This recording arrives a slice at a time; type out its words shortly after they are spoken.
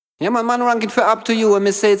Yeah, man rank it for Up To You. When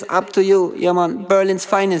me say it's Up To You, yeah, man, Berlin's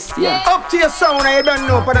finest, yeah. Up to your sound, I don't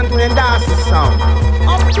know, but I'm doing dance sound.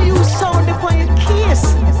 Up to you sound upon your case.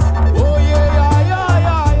 Oh, yeah.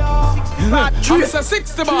 60 baht. It's a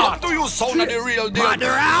 60 baht. Up to you sound of the real deal.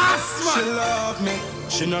 Mother ass, man. She love me.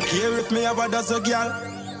 She not care if me ever does a girl.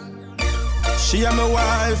 She am my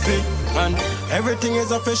wifey, and everything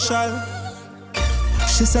is official.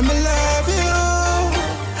 She say me love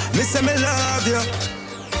you. Me say me love you.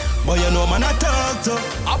 But you know man I talk to.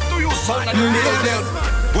 Up to you son of the real deal.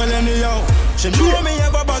 Well anyhow, she know me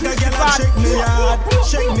ever bug a girl and shake me hard.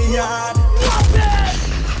 Shake me hard.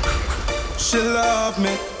 She love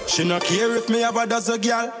me. She not care if me ever does a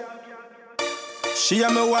girl. She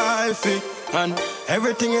am my wifey, and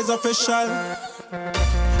everything is official.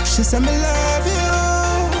 She say me love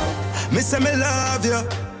you. Me say me love you.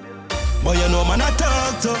 But you know man I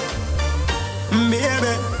talk to.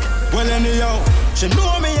 Baby. Well anyhow, she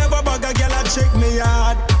know me ever bug a girl and shake me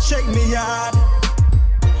hard. Shake me hard.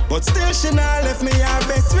 But still she not left me her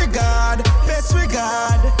best regard. Best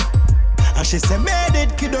regard. And she say made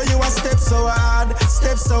it kiddo you a step so hard.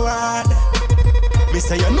 Step so hard. Me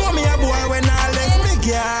say you know me a boy when I left me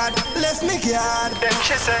guard. Left me guard. Then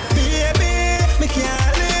she say baby, me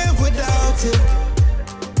can't live without you.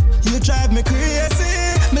 You drive me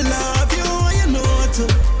crazy. Me love you, you know too.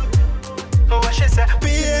 What she say?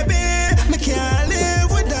 Baby, me can't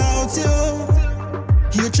live without you.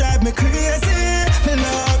 You drive me crazy. Me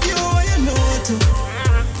love you, you know too.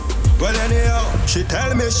 Well anyhow, she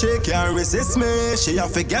tell me she can't resist me. She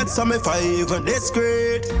have to get some if I even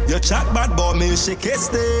discreet. You chat bad about me, she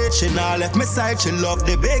kissed it. She not left me side, she love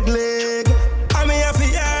the big leg. I'm here for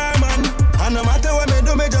ya, man. And no matter what me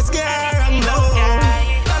do, me just care and know.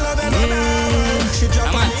 I love it, she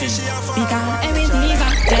drop on me, she have fun. Because everything is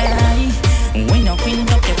okay. When you clean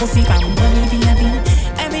up your pussy from money, baby,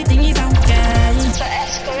 everything is okay. So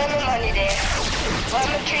ask for my money there.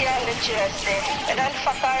 Want me 300 cheers there. I don't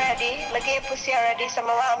fuck already. I get pussy already, so I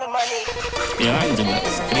want my money. You're on the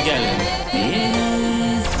box, the girl. Yeah.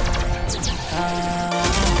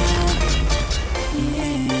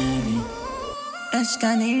 Yeah.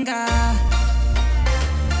 Ashkaninga.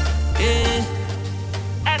 Yeah.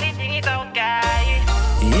 Everything is okay.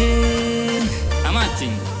 Yeah. I'm a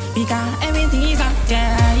thing. Because everything is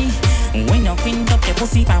okay. When you clean up your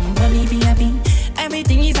pussy from money, baby,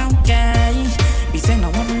 everything is okay. We say no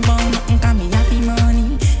worry about nothing, cause me happy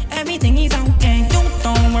money. Everything is okay. You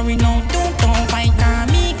don't worry, no, you don't fight,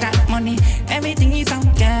 cause me got money. Everything is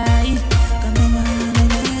okay.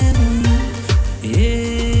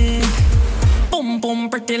 Yeah. Boom, boom,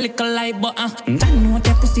 pretty little light button. I know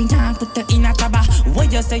that pussy can't put it in a traba.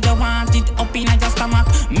 What you say you want it up in your stomach?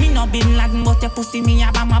 Me no Bin Laden, but your pussy me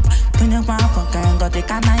a bam up. Can you want fuck and go take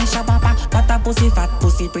a nice shababa? But a pussy fat,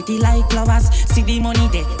 pussy pretty like flowers. See the money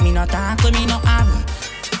there, me no talk, me no have.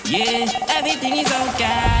 Yeah, everything is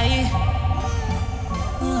okay.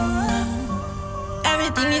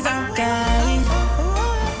 Everything is okay.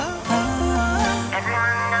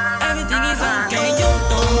 Everything is okay. You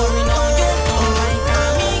don't worry, no, you don't fight,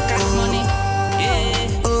 cause me got money. Yeah,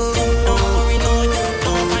 you don't worry, no, you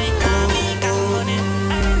don't fight, cause me got money.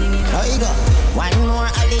 How you go? One more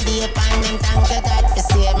holiday upon them, thank you God for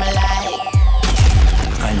save my life.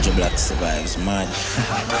 Andrew Black survives, man.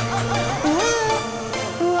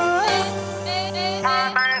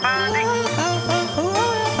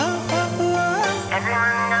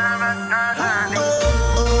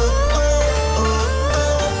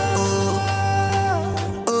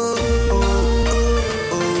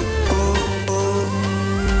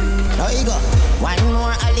 One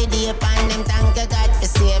more holiday upon them, thank you God for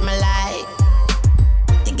save my life.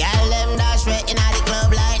 The girl them dash right in the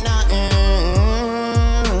club like nothing.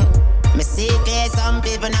 Me see clear some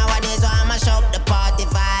people nowadays want mash up the party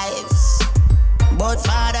vibes. But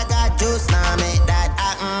Father God just now make that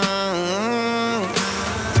happen.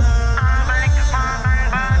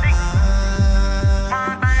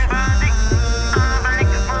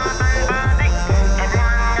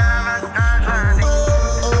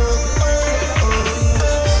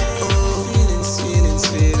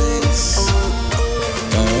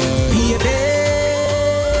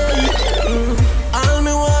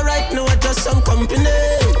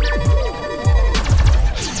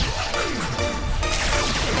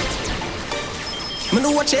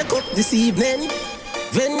 Check up this evening.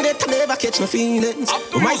 Vendetta never catch my feelings.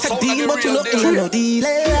 We might have deal, but you know in no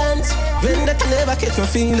dealings. Vendetta never catch my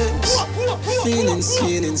feelings. Feelings.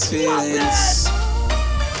 Baby,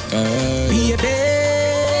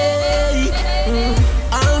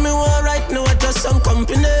 all me want right now is just some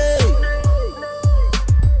company.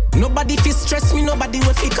 Nobody fi stress me, nobody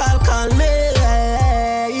will fi call me.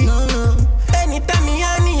 No. Anytime me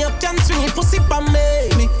honey up, can swing it, pussy pa me.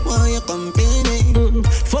 Me want your company.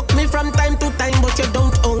 Fuck me from time to time, but you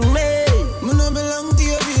don't own me. Me no belong to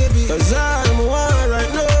you, baby. Cause I'm one right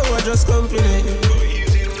now, I just company.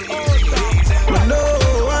 But no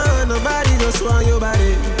one, nobody just want your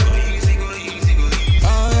body.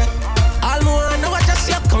 All me want know, I just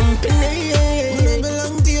your company. Me no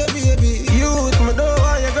belong to you, baby. You with me, don't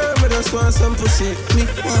want your girl, me just want some pussy. Me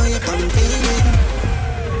want your company.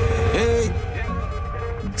 Hey.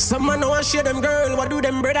 Some man want share them girl, what do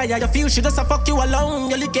them brother? Yeah, you feel she just a fuck you alone,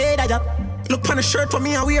 you look at ya. Look on the shirt for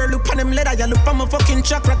me I wear, look on them leather, ya. Look on my fucking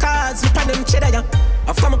chakra cards, look on them cheddar, ya.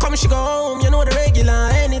 After me come, she go home, you know the regular.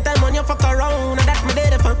 Anytime when you fuck around, and that me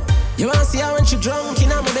dead for. You want see her when she drunk in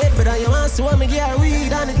my bed, brother. You want see when me get her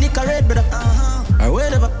weed and it lick her red, brother. Or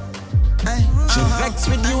whenever. She vex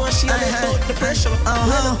with you and she let out the pressure.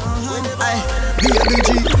 Baby G,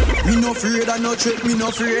 me no afraid of no trick, me no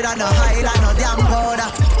afraid of no hide and no damn powder.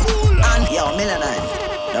 And yo, Melanine,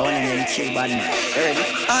 that one name chill bad man. Ready?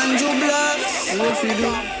 Andrew Blacks, what you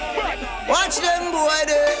do? Watch them boy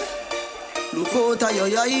there. Look out at your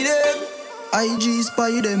eye them. IG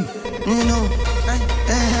spy them. You know.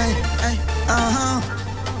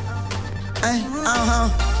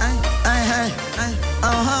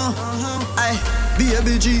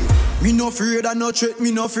 Baby G, me no afraid of no trick,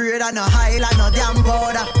 me no afraid of no hide and no damn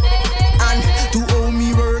powder. And to owe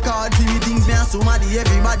me work hard for me things, me and somebody,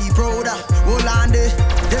 everybody prouder. Hold on there,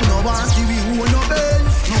 them no want see we who no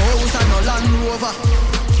Benz, no house and no Land Rover.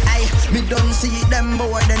 Aye, me don't see them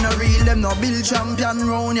boy, they no real, them no build champion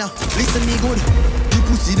round ya. Listen me good, the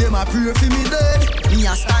pussy them a pray for me dead, me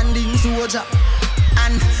a standing soldier.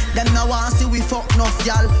 And them no want see we fuck enough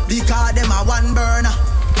y'all, because them a one burner.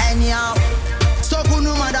 Anyhow, so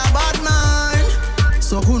kuno mother bad man,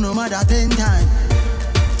 so kuno mother 10 times.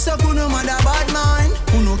 So kuno mother bad man,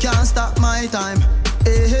 kuno can't stop my time.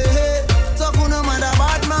 Hey, hey, hey. So kuno mother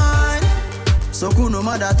bad man, so kuno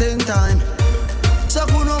mother 10 times. So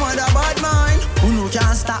kuno mother bad man, kuno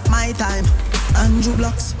can't stop my time. Andrew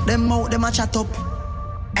Blocks, them out, them a chat up.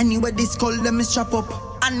 Anyway this call them is chop up.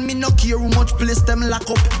 And me no care how much place them lock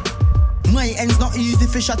up. My ends not easy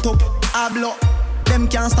fi shut up. I block, them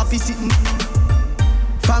can't stop it sitting.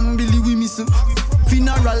 Family we missing.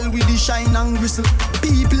 Funeral with the shine and gristle.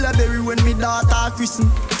 People are bury when me daughter christen.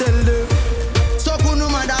 Tell them, so kuno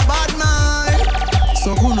mother bad man,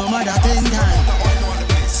 so kuno mother 10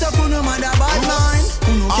 times. So kuno mother bad man,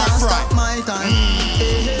 kuno can't stop my time.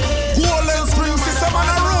 Golden Spring, sister man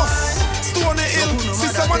a roast. Stony Hill,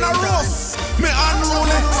 sister man a roast. Me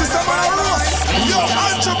unruly, sister man a roast. Yo,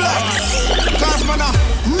 Andrew Blacks, cause man a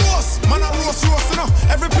roast, you know.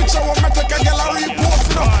 Every picture one me take a gallery post,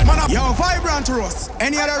 you know. Man a yo, vibrant roast.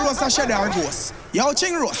 Any other roast I shed or ghost. Yo,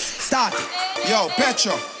 ching roast, start. Yo,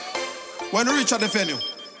 Petro, when you reach at the venue,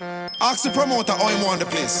 ask the promoter how he want the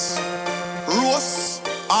place. Roast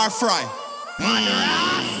or fry?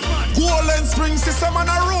 Golden Spring, sister man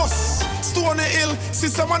a roast. Stony Hill,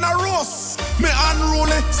 sister man a roast. Me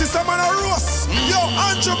unruly, sister man a roast. Yo,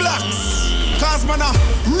 Andrew Blacks, cause man a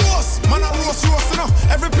roast, you know.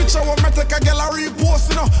 Every picture one me take a gallery post,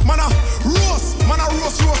 you know. Man a roast,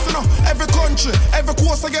 you know. Every country, every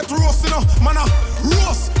coast I get roast, you know. Man a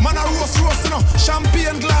roast, you know.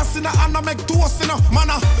 Champagne glass in the hand I make toast, you know. Man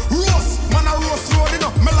a roast, you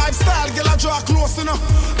know. My lifestyle, girl I draw close, you know.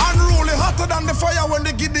 Unruly, hotter than the fire when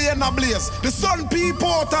they get the end a blaze. The sun peep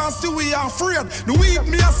out and see we are afraid. The weed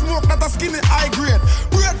me a smoke that a skinny high grade.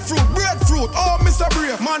 Breadfruit, oh Mr.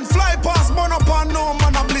 Brave. Man fly past, burn up and no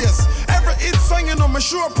man a blaze. Every hit song you know me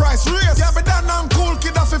sure price raise. Yeah, but that damn cool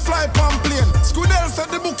kid that fi fly pan plane. Squidel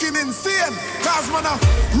said the booking insane. Cause man a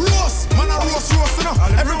roast, you know.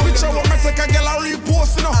 Every picture what me take a gallery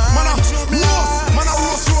post, you know. Man a roast,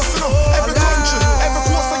 you know. Every country, every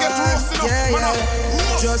coast I get roast, you know. Man a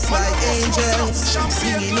roast, just like angels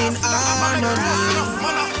singing in harmony.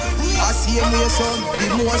 I see him with son, the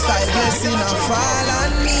most I blessing and fall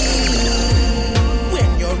on me. When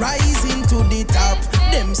you're rising to the top,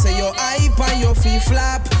 them say you're hype and your feet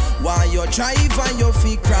flap. While you drive and your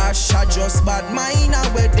feet crash, I just bad mind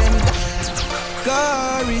and where them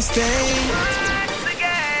Corey Stain,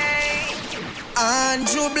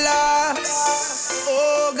 Andrew Blacks,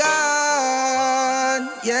 oh God,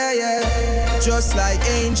 yeah. Just like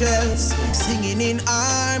angels singing in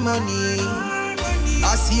harmony.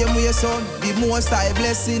 I see him with your son, the most I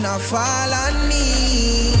blessing and fall on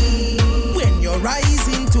me. When you're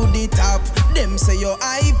rising to the top, them say you're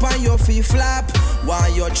hype and your feet flap. While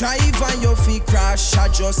you drive and your feet crash, I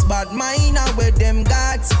just bad mind and where them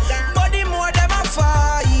got. But the more them a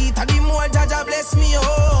fight, and the more Jaja bless me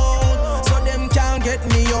out. So them can't get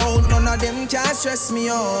me out, none of them can stress me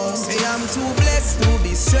out. Say I'm too blessed to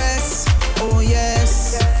be stressed, oh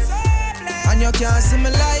yes. And you can't see my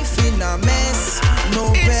life in a mess,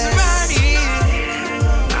 no best.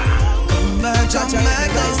 Come back, come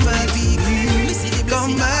back, come back,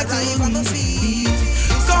 come back to me.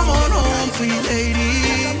 Come on home, sweet lady,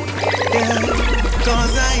 yeah.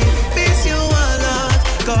 Cause I miss you a lot.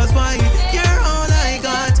 Cause why, you're all I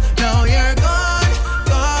got. Now you're gone,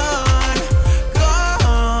 gone,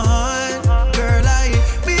 gone. Girl, I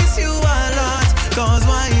miss you a lot. Cause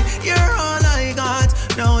why, you're all I got.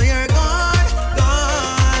 Now you're gone,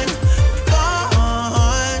 gone,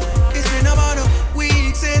 gone. It's been about a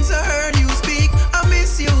week since I heard you speak. I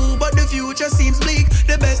miss you, but the future seems bleak.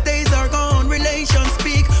 The best days are gone, relations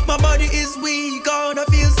speak. My body is weak, all I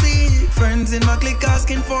feel sick. Friends in my clique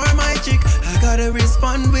asking for my chick. I gotta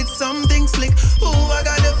respond with something slick. Who I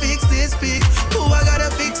gotta fix this pic? Who I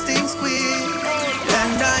gotta fix things quick?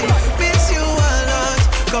 And I miss you a lot.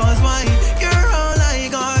 Cause why, you're all I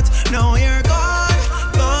got. Now you're gone,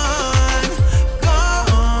 gone,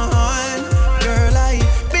 gone. Girl, I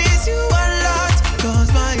miss you a lot.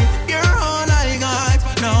 Cause why, you're all I got.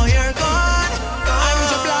 Now you're gone, gone. I'm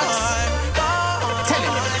your blocks. Tell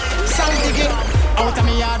him, sound digging out of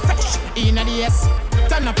me yard fresh, in the S.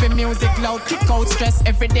 Turn up in music loud, kick out stress.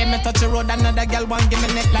 Every day me touch the road, another girl want give me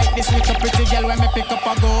neck like this little pretty girl when me pick up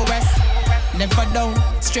a go west. Never down,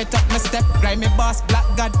 straight up my step. Grind me boss, black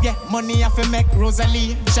god, yeah. Money I fi make.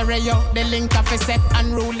 Rosalie, Shereo, the link I fi set.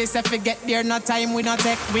 Unruly if we get there, no time we no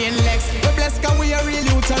take. We in legs, we blessed cause we a real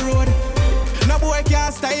youth a road. No boy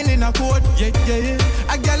can't style in a code, yeah, yeah,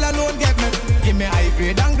 yeah. A girl alone get me. Give me high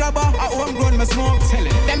grade and grab her, a homegrown me smoke. Tell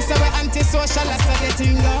it. Them say we antisocial, I say the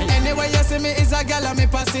thing go. Anyway you see me is a girl and me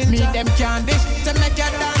passenger. Me them can't dish, to make you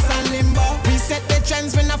dance and limbo. We set the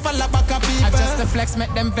trends when I follow back up people. I just the flex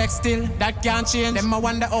make them vex still, that can't change. Them I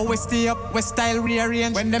wonder how we stay up, we style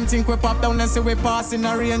rearrange. When them think we pop down and say we pass in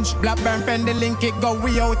a range. Blackburn pen the link it go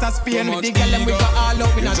we out of Spain. With the girl and we go all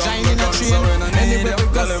out, we not join in a train. Anyway we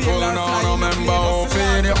go sail and fly. Remember how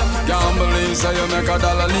feed you. Can't believe say you make a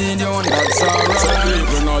dollar lead you, and that's alright. So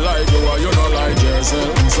people not like you or you not like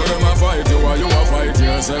yourself. So them a fight you or you a fight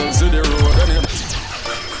yourself. See the road and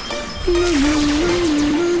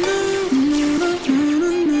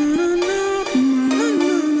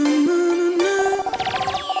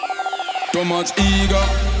too much ego.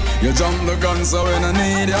 You jump the gun so when I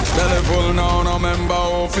need you. Belly full now, no member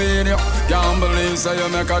who feed you. Can't believe so you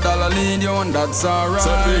make a dollar lead you, and that's alright.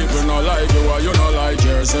 So people not like you or you not like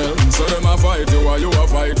yourself. So them a fight you or you a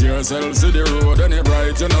fight yourself. See the road and it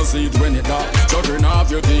bright, you no see it when it dark. So turn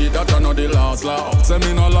off your teeth, that I know the last laugh. Say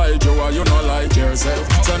me not like you or you not like yourself.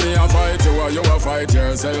 Say me a fight you or you a fight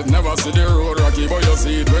yourself. Never see the road rocky, but you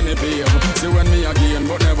see it when it pave. See when me a gain,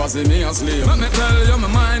 but never see me a slave. Let me tell you,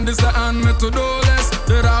 my mind is the hand me to do less.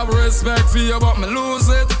 Did I have respect for you, but me lose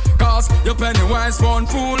it. Cause you penny wise, found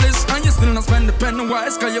foolish. And you still not spend the penny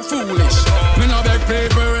wise, cause you foolish. Me no beg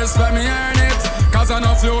people, respect me earn it. Cause I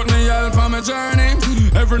know float me help on my journey.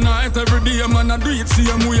 Every night, every day, man I do it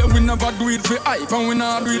same way. We never do it for hype and we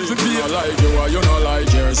not do it for pay. You not like you or you not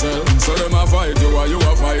like yourself. So them a fight you or you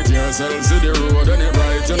a fight yourself. See the road and it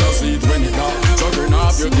bright, you no see it when it dark. So turn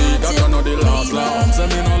off your teeth, that I know the last laugh.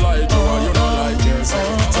 Say me no like you or you not like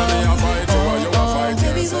yourself. Say me a fight you or you a fight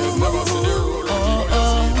yourself. Never see the road.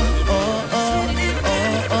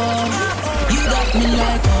 You got me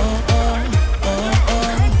like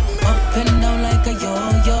up and down like a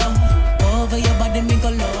yo-yo. Over your body me go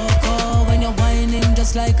loco. When you're whining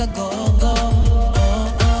just like a go-go.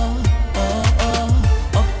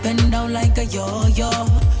 Up and down like a yo-yo.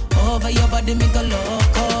 Over your body me go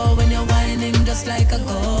loco. When you're whining just like a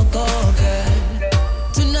go-go, girl.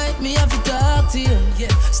 Tonight me have to talk to you,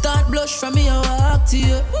 yeah. Start blush from me and walk to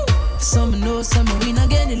you. Some know, some win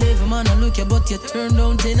again. 11 man I look you, but you turn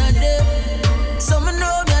down 10 a day. Some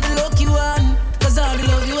know me are the lucky one. Cause all the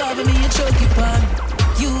love you have me you choke it on.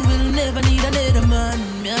 You will never need another man.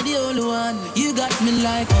 Me are the only one. You got me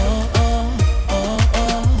like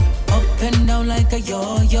up and down like a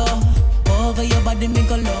yo-yo. Over your body me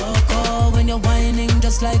go loco. When you're whining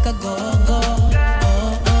just like a go-go.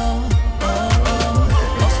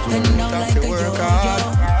 Up and down like a yo-yo.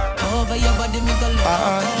 Over your body me go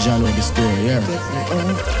loco. Jah know the story, yeah.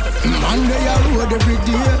 Man, they a road every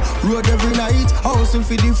day, road every night. Hustle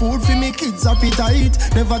for the food for me kids appetite.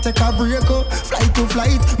 Never take a break, flight to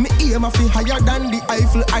flight. Me aim a fi higher than the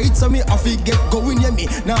Eiffel Heights. So me a fi get going, yeah me.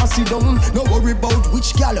 Now sit down, no worry about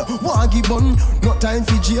which gal want give bun. No time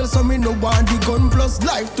for jail, so me no want the gun. Plus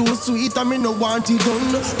life too sweet, and me no want it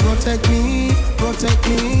done. Protect me, protect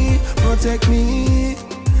me, protect me.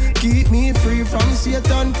 Keep me free from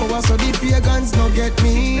Satan power, so the pagans no get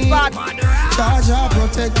me. Charger,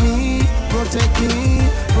 protect me, protect me,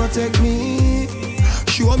 protect me.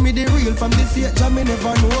 Show me the real from the fake, Jah me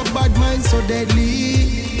never know bad mind so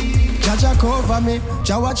deadly. Jah cover me,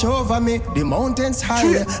 Jah watch over me. The mountains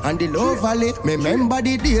high and the low valley. Me remember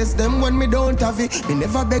the days them when me don't have it. Me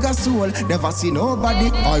never beg a soul, never see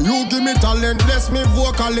nobody. And you give me talent, bless me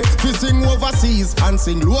vocally. Fi sing overseas and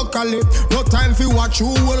sing locally. No time fi watch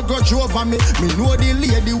who will grudge over me. Me know the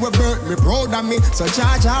lady will birth me proud of me. So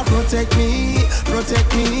Jah protect me,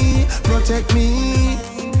 protect me, protect me.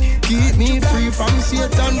 Keep me free from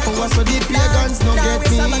Satan power, so the pagans no get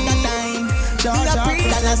me. Dollar sign,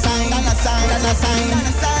 dollar sign, dollar sign.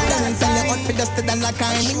 Don't sell it out for dusted and like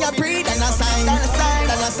kind. Me a breed and a sign,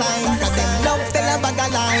 dollar sign. Cause them love tell a bag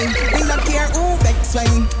of line. Me not care who vex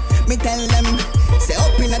when me tell them. Say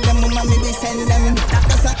up in a them mama me we send them.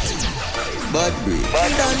 Cause bad breed.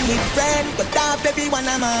 We don't need friend, but top everyone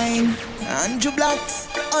of mine. 100 blocks,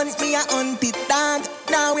 hunt me a hunt it dog.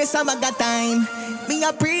 Now it's a bag of time. Me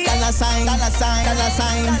a breed dollar sign, dollar sign, dollar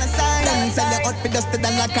sign. Don't sell it out for dusted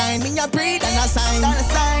and like kind. Me a breed dollar sign,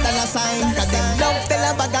 dollar sign. Cause them love tell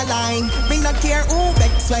a bag of line. Me not care who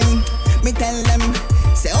vex when me tell them.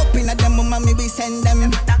 Say up in a them mama me we send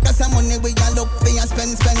them. Cause some money we a look for ya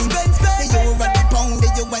spend. The euro, the pound, the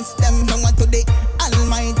US them. From what to the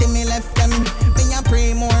Almighty me left them. Me a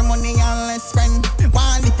pray more money and less friend.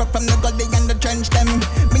 One lift up from the gully and the trench them.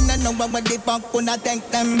 Me no know what the fuck could I take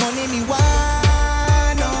them. Money me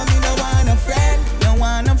want, no me no want a friend. No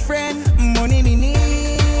want a friend. Money me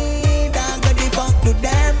need, I got the fuck to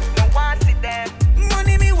them. No want see them.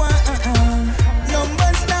 Money me want,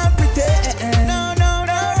 numbers not pretend. No.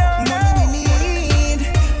 Money me need,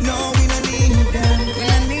 no we no need them. We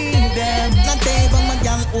no need them. Not even my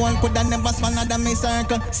girl own coulda never swallow them in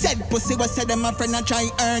circle. Said pussy was said them a friend a try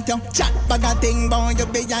hurt you. Chat bag a thing boy you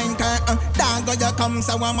behind curtain. Dog go you come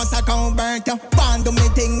so I must a convert you. Want do me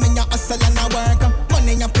thing me a hustle and a work.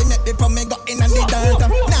 Money a peanut before me go in and the dirt.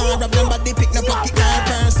 Now rub them body pick no pocket or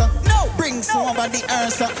purse. No bring some over the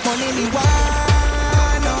earth. Money me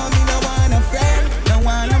want, no me no want a friend. No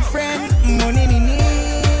want a friend. Money me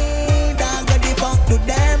need, I got the fuck to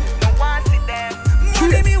them. No want see them.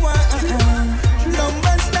 Money me want,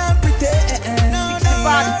 numbers not pretend. No.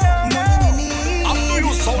 Money me need, no we no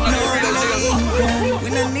need them. We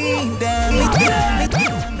no need them.